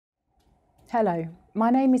Hello, my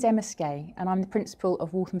name is Emma Skae and I'm the principal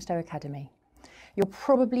of Walthamstow Academy. You're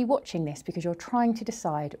probably watching this because you're trying to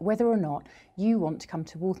decide whether or not you want to come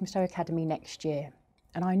to Walthamstow Academy next year.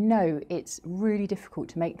 And I know it's really difficult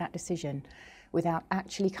to make that decision without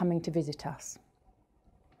actually coming to visit us.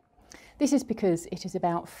 This is because it is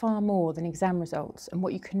about far more than exam results and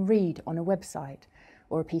what you can read on a website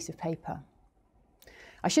or a piece of paper.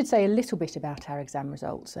 I should say a little bit about our exam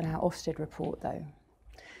results and our Ofsted report though.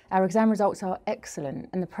 Our exam results are excellent,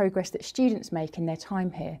 and the progress that students make in their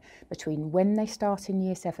time here between when they start in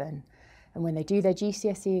Year 7 and when they do their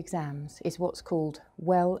GCSE exams is what's called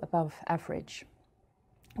well above average.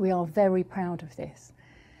 We are very proud of this.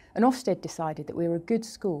 And Ofsted decided that we were a good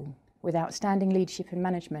school with outstanding leadership and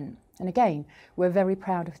management, and again, we're very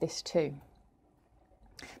proud of this too.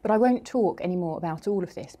 But I won't talk anymore about all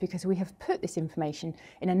of this because we have put this information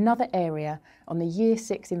in another area on the Year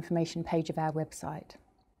 6 information page of our website.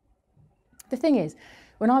 The thing is,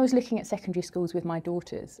 when I was looking at secondary schools with my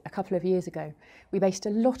daughters a couple of years ago, we based a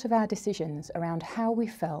lot of our decisions around how we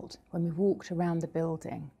felt when we walked around the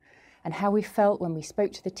building, and how we felt when we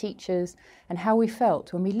spoke to the teachers, and how we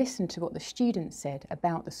felt when we listened to what the students said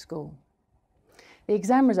about the school. The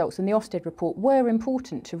exam results and the Ofsted report were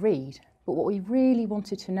important to read, but what we really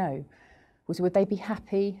wanted to know was would they be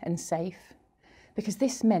happy and safe, because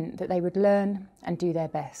this meant that they would learn and do their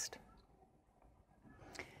best.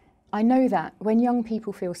 I know that when young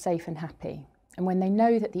people feel safe and happy, and when they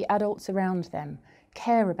know that the adults around them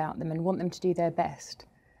care about them and want them to do their best,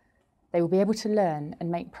 they will be able to learn and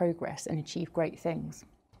make progress and achieve great things.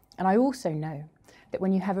 And I also know that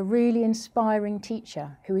when you have a really inspiring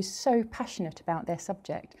teacher who is so passionate about their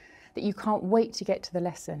subject that you can't wait to get to the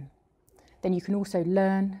lesson, then you can also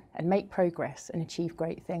learn and make progress and achieve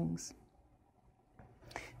great things.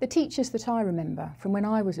 The teachers that I remember from when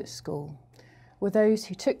I was at school were those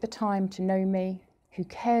who took the time to know me, who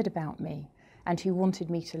cared about me, and who wanted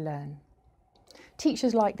me to learn.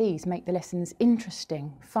 Teachers like these make the lessons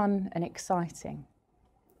interesting, fun and exciting.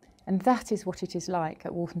 And that is what it is like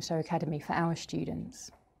at Walthamstow Academy for our students.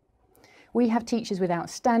 We have teachers with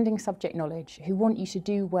outstanding subject knowledge who want you to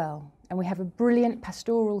do well, and we have a brilliant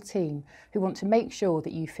pastoral team who want to make sure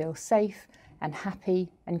that you feel safe and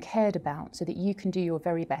happy and cared about so that you can do your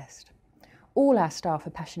very best. All our staff are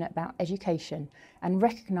passionate about education and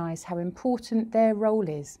recognise how important their role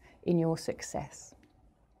is in your success.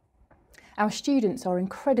 Our students are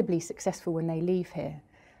incredibly successful when they leave here.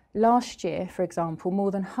 Last year, for example,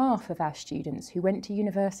 more than half of our students who went to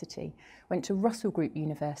university went to Russell Group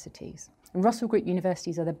universities. And Russell Group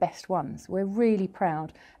universities are the best ones. We're really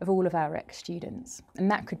proud of all of our ex-students,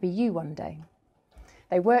 and that could be you one day.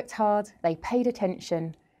 They worked hard, they paid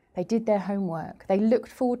attention, they did their homework, they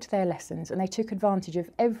looked forward to their lessons, and they took advantage of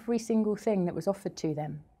every single thing that was offered to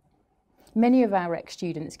them. Many of our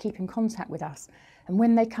ex-students keep in contact with us, and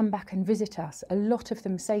when they come back and visit us, a lot of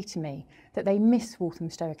them say to me that they miss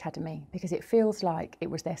Walthamstow Academy because it feels like it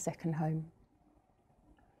was their second home.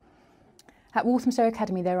 At Walthamstow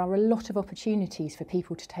Academy, there are a lot of opportunities for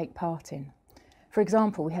people to take part in. For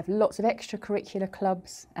example, we have lots of extracurricular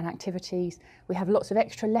clubs and activities. We have lots of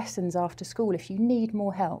extra lessons after school if you need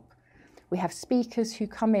more help. We have speakers who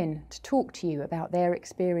come in to talk to you about their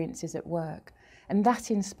experiences at work. And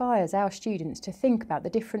that inspires our students to think about the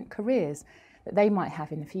different careers that they might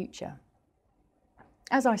have in the future.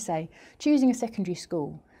 As I say, choosing a secondary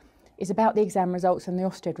school is about the exam results and the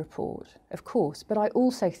Ofsted report, of course, but I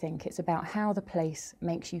also think it's about how the place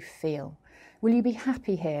makes you feel. Will you be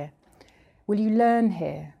happy here? Will you learn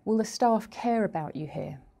here? Will the staff care about you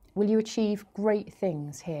here? Will you achieve great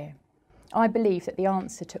things here? I believe that the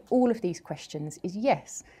answer to all of these questions is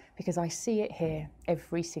yes, because I see it here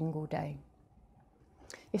every single day.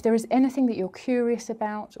 If there is anything that you're curious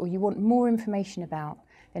about or you want more information about,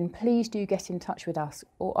 then please do get in touch with us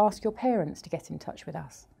or ask your parents to get in touch with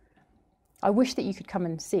us. I wish that you could come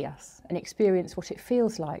and see us and experience what it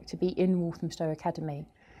feels like to be in Walthamstow Academy.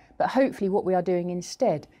 But hopefully what we are doing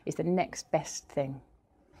instead is the next best thing.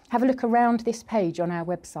 Have a look around this page on our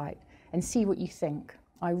website and see what you think.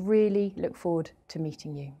 I really look forward to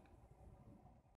meeting you.